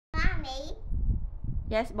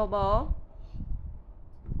Yes, Bobo.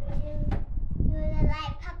 You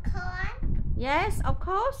like popcorn? Yes, of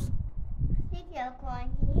course. Click your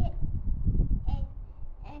corn here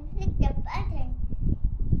and click the button.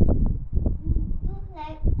 You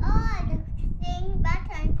like all the same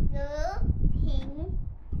buttons, blue, pink,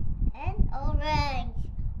 and orange.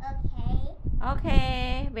 Okay?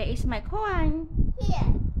 Okay, where is my coin?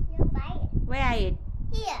 Here, you buy it. Where is it?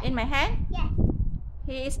 Here. In my hand? Yes.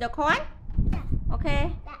 Here is the coin? Yeah.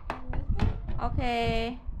 Okay. That amazing.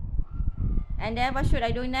 Okay. And then what should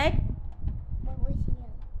I do next? Over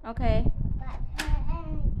here. Okay.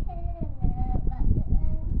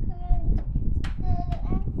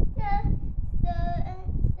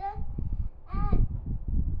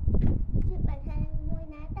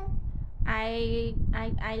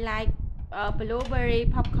 I like blueberry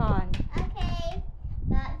popcorn. Okay.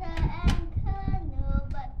 Butter and kernel,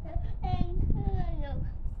 butter and kernel.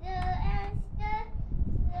 Stir and stir,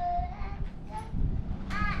 stir and stir.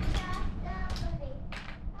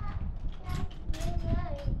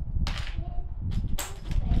 Strawberry. Blueberry.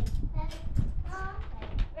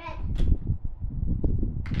 Red.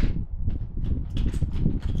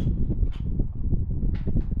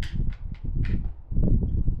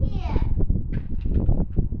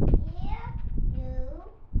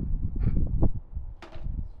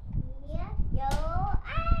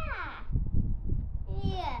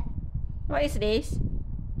 Here. What is this?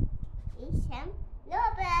 It's some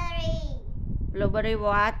blueberry. Blueberry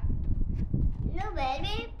what?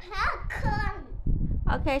 Blueberry popcorn.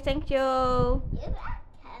 Okay, thank you. You're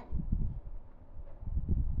welcome.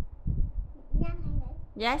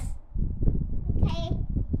 Yes. Okay.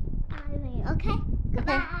 Okay.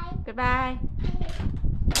 Goodbye. Goodbye.